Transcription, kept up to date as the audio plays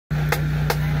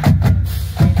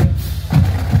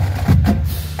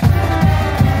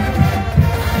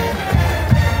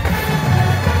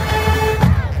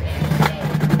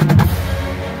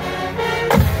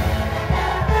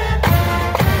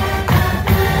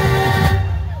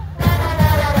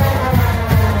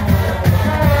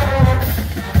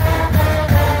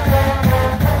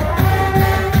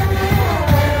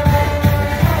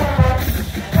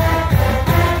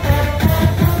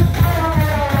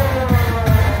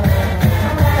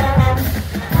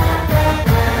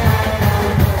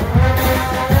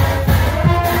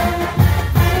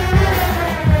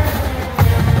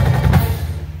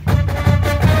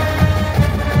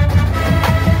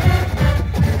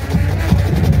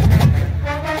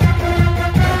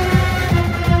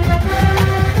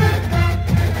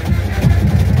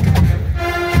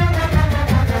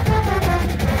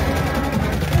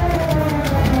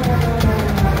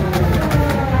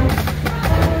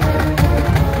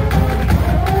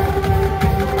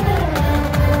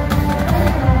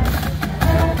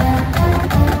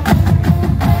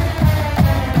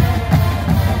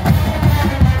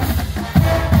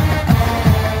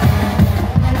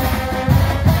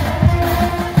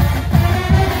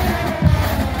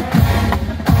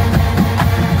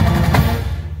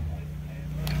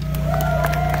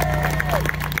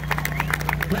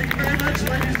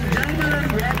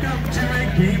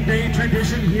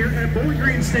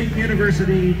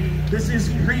University. This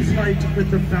is pre-flight with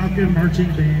the Falcon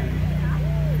Marching Band.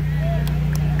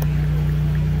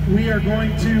 We are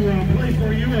going to play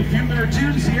for you a few more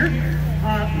tunes here.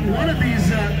 One of these,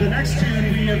 the next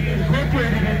tune, we have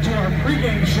incorporated into our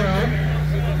pregame show.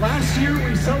 Last year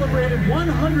we celebrated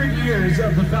 100 years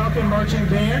of the Falcon Marching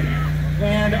Band,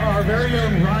 and our very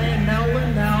own Ryan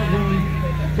Nowlin, now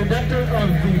the conductor of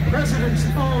the President's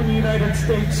own United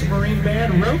States Marine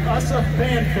Band, wrote us a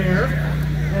fanfare,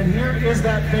 and here is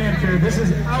that fanfare. This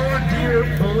is Our Dear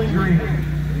Bowling Green.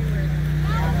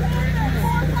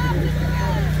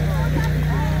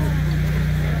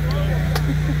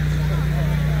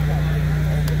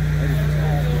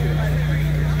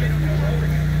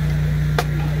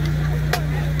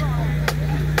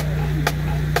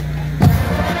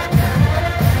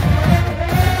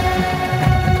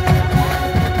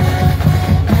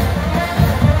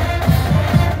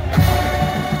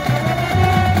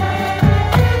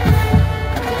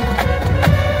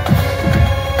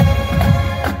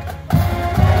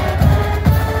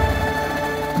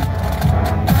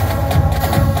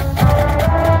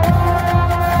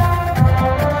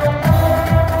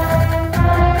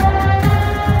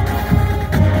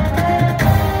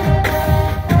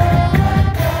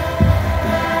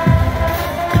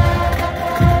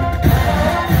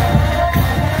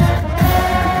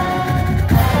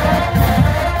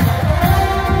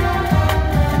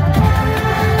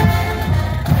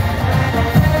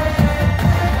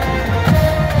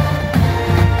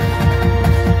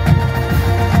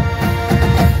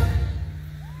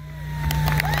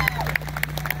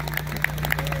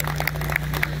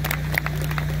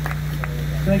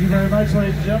 Thank you very much,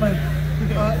 ladies and gentlemen.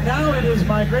 Now it is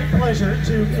my great pleasure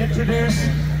to introduce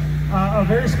a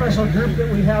very special group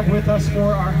that we have with us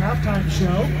for our halftime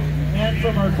show, and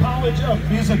from our College of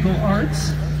Musical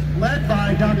Arts, led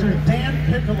by Dr. Dan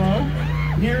Piccolo.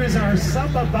 Here is our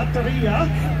Samba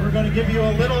Bateria. We're going to give you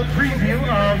a little preview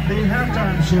of the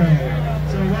halftime show.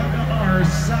 So welcome our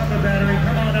Samba Battery.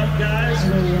 Come on up, guys.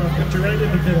 We'll put you right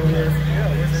in the middle here.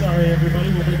 Sorry,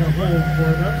 everybody. We'll make a hold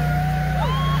for them.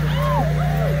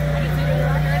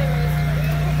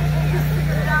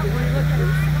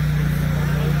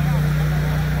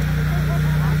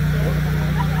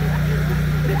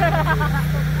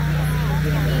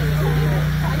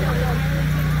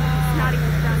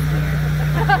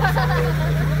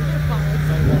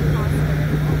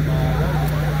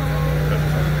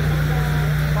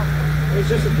 It's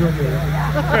just a drum roll.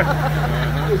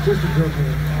 It's just a drum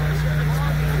roll.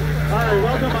 All right,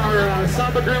 welcome our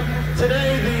Samba group.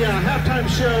 Today the halftime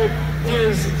show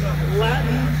is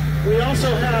Latin. We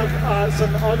also have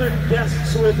some other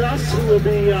guests with us who will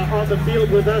be on the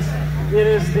field with us. It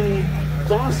is the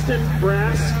Boston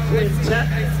Brass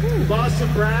Quintet.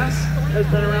 Boston Brass has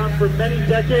been around for many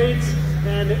decades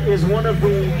and is one of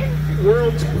the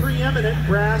world's preeminent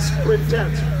brass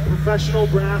quintets, professional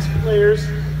brass players,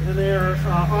 and they are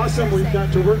awesome. We've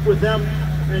got to work with them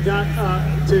and got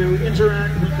to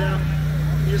interact with them.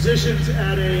 Musicians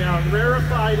at a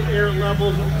rarefied air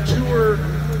level tour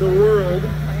the world,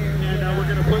 and we're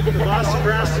going to put the Boston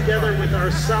Brass together with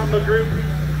our Samba group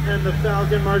and the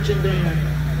Falcon Marching Band.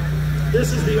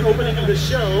 This is the opening of the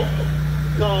show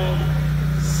called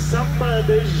Samba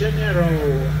de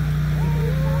Janeiro.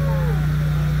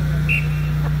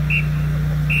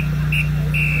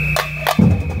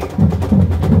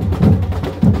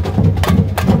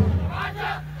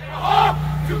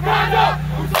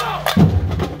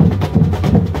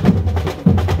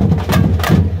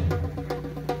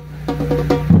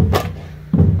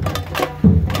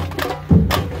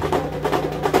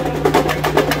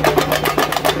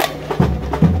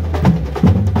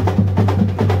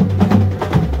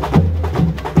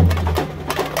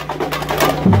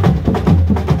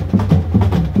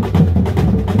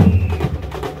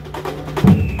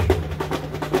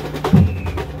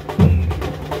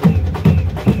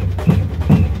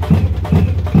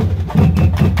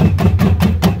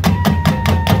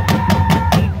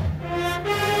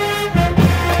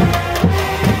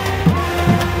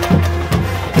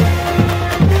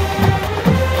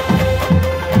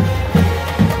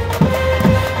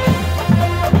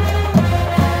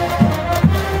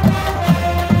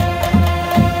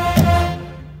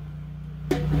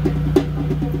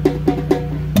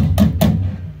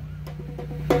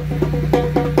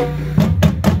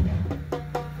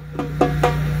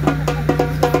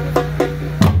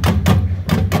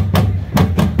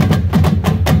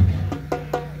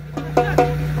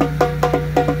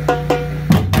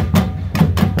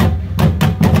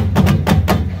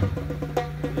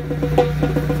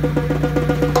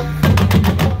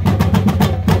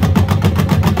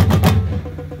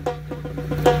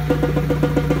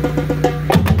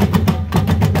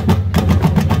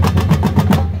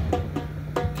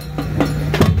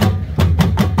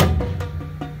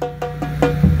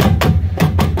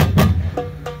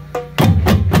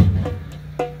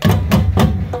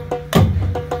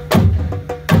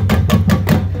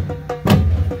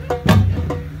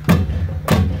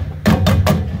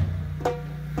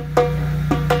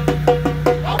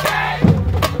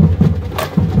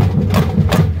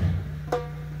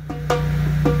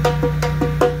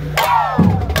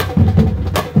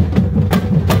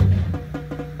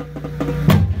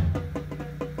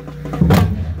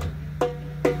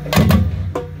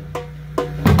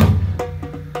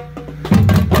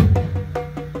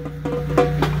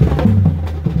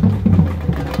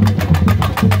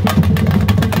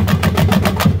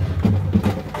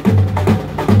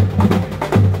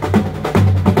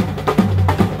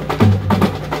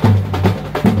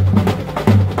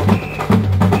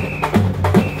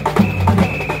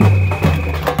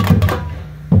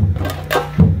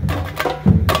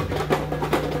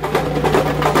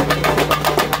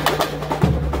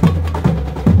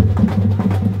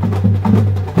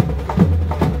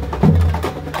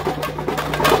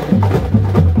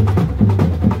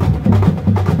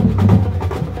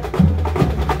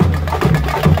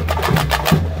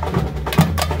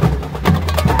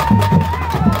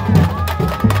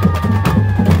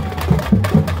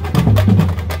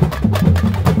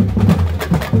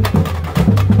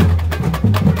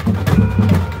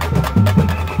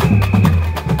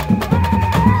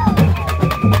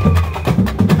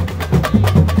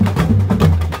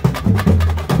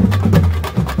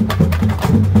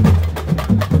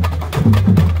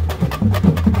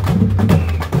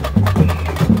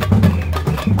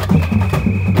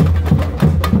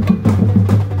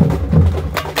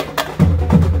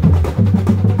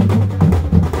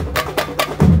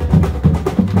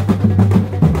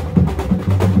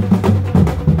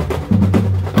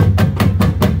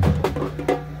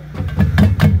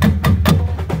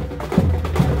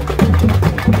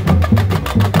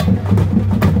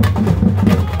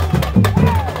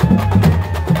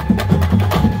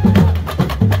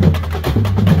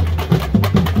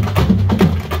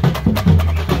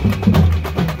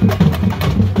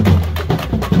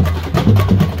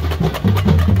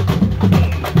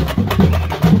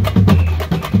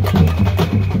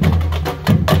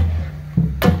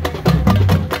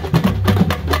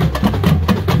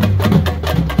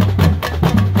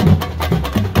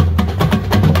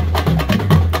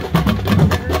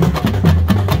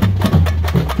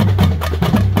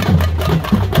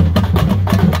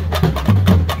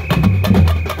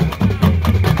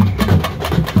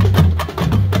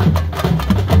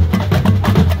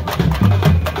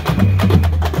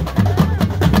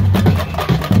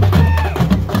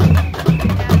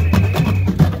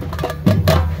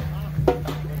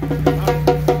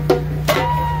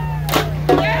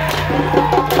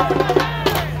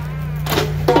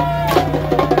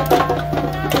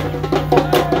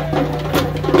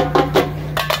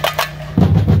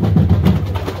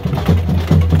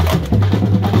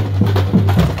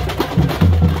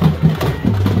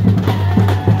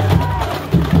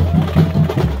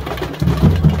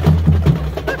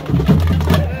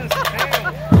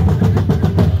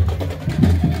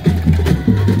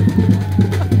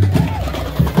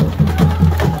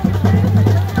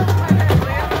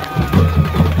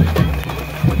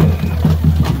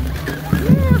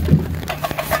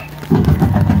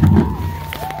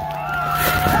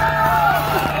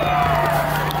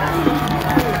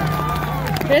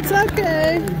 It's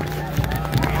okay.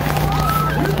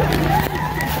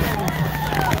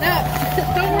 No,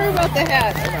 don't worry about the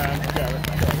hat.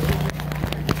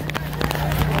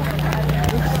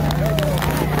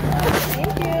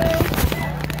 Thank you.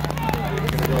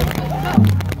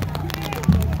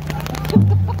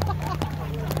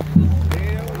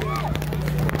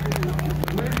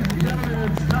 Ladies and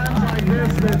gentlemen, it's times like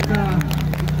this that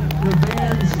the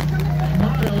band's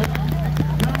motto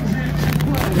comes into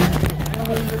play. And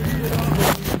we repeat it often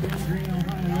in Green,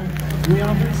 Ohio. We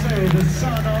often say the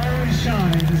sun always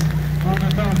shines on the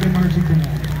Falcon Marching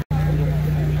Band.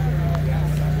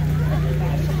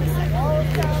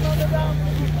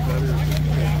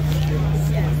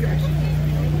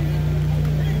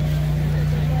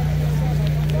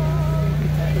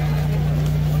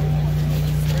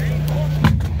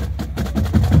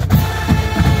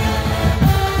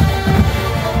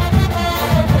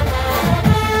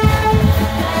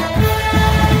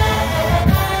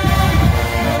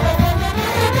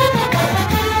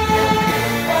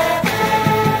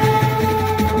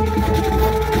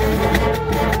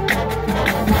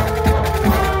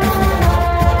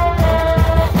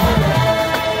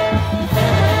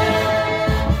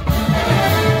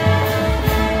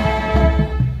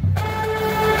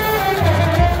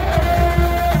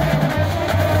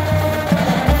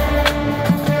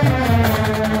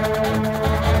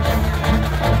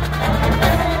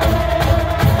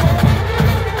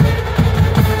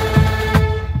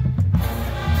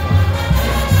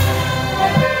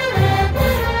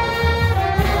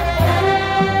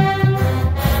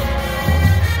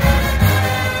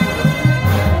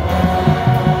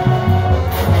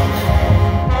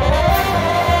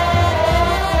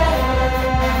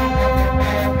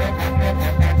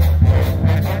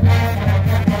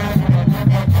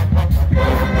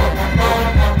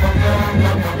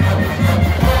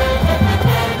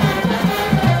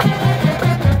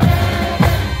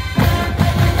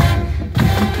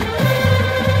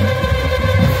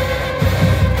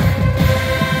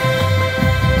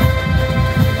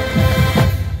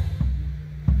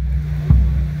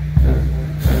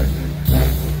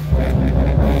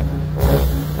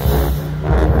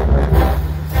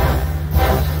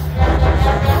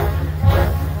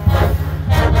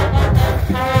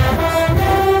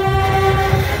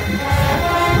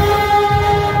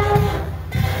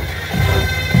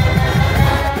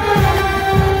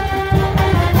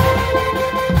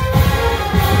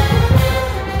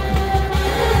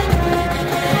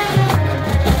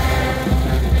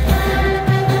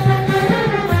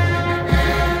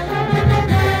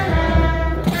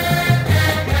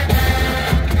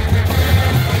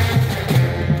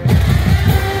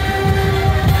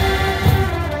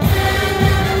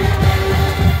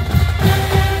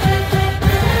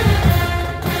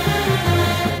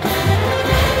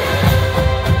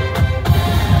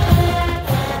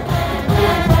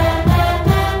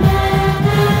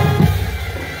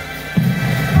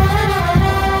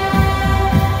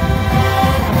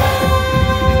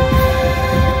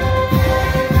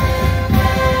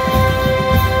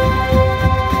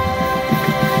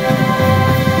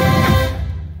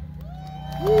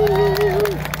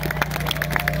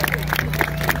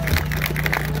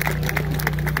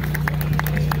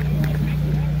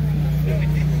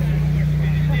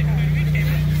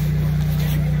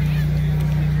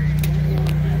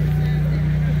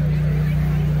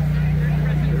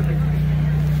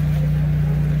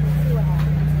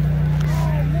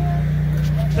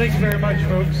 Thank you very much,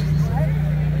 folks.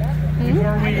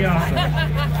 Before we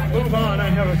move on, I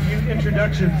have a few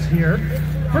introductions here.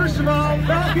 First of all,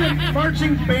 Falcon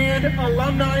Marching Band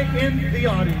alumni in the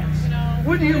audience.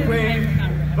 Would you wave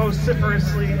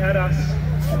vociferously at us?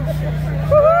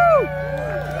 Woo-hoo!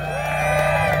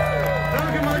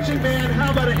 Falcon Marching Band,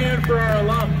 how about a hand for our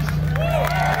alums?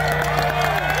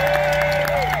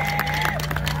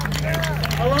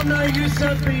 Alumni, you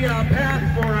set the path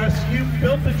for us. You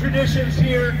built the traditions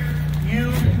here.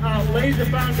 You laid the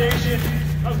foundation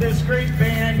of this great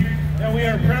band, and we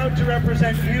are proud to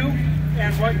represent you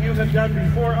and what you have done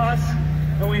before us.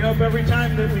 And we hope every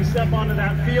time that we step onto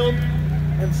that field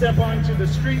and step onto the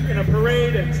street in a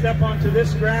parade and step onto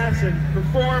this grass and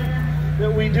perform,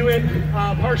 that we do it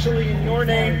partially in your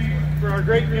name for our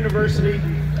great university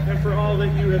and for all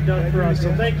that you have done for us.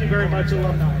 So thank you very much,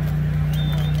 alumni.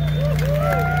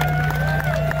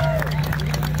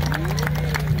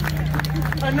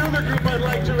 Another group I'd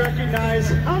like to recognize.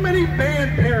 How many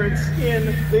band parents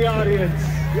in the audience?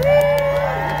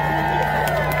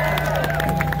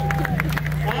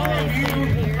 All of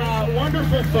you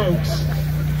wonderful folks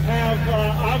have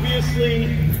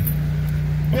obviously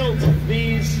built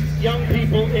these young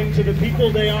people into the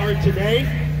people they are today.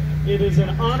 It is an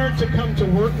honor to come to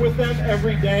work with them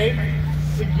every day,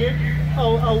 to get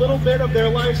a little bit of their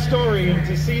life story and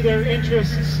to see their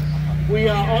interests. We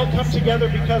all come together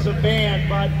because of band,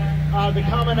 but the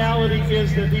commonality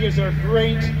is that these are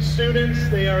great students.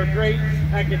 They are great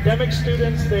academic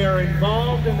students. They are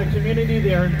involved in the community.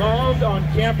 They are involved on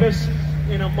campus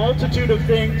in a multitude of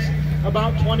things.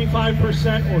 About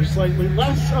 25% or slightly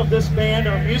less of this band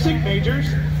are music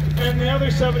majors, and the other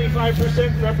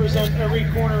 75% represent every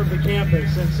corner of the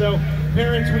campus. And so,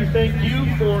 parents, we thank you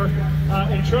for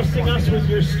entrusting us with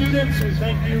your students. We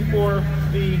thank you for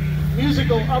the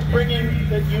musical upbringing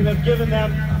that you have given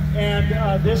them,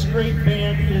 and this great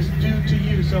band is due to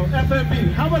you. So,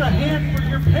 FMB, how about a hand for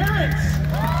your parents?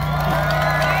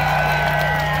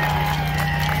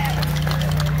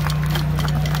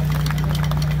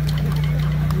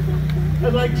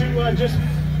 I'd like to just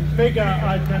make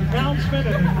an announcement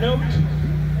and a note,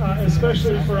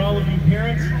 especially for all of you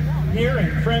parents here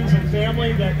and friends and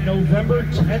family, that November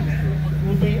 10th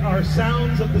will be our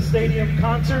Sounds of the Stadium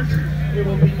concert. It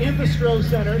will be in the Stroh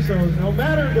Center, so no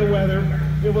matter the weather,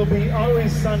 it will be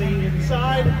always sunny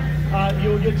inside.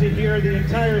 You'll get to hear the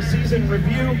entire season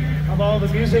review of all the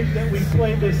music that we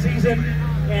played this season,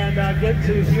 and get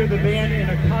to hear the band in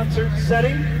a concert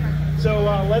setting. So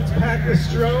let's pack the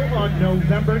Stroh on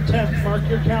November 10th. Mark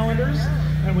your calendars,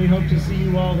 and we hope to see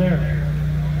you all there.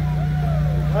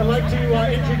 I'd like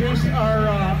to introduce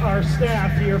our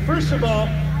staff here. First of all,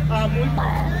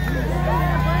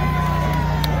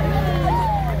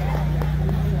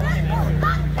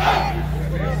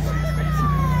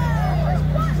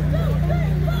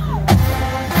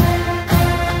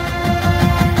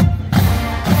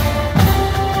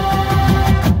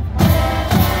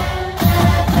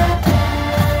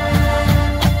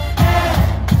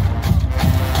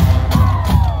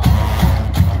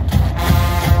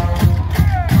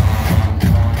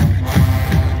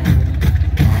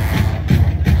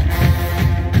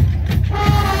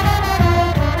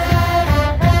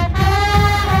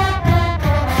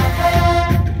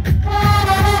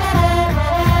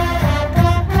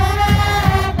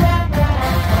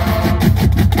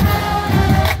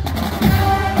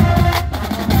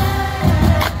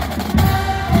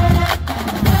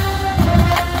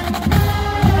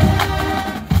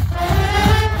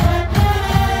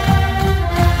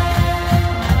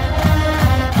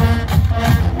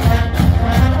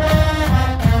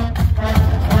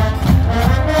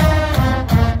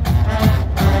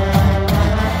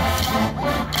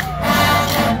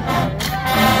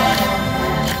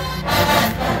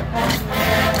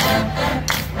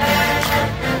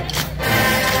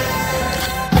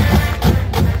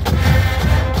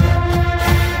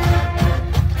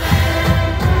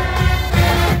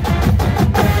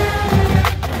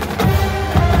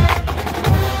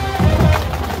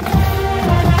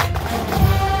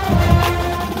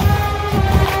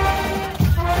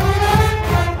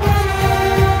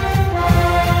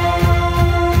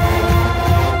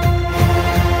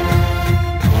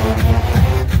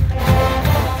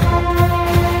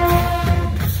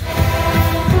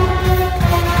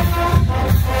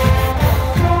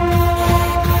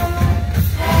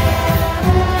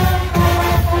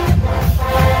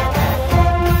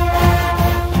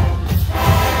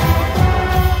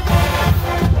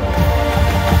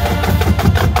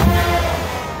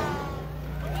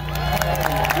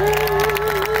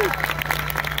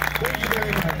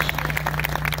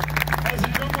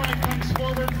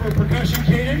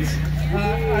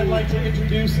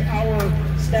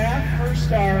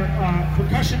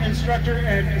 Instructor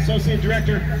and Associate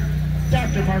Director,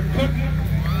 Dr. Mark Cook.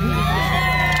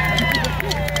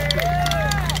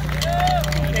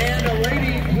 And a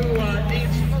lady who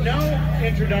needs no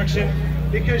introduction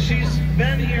because she's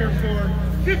been here for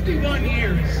 51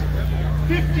 years.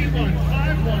 51,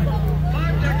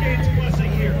 5 decades plus a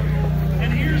year.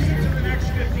 And here's to the next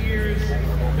 50 years,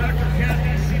 Dr.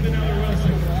 Kathy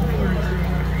Sibanella-Wilson, twirler instructor.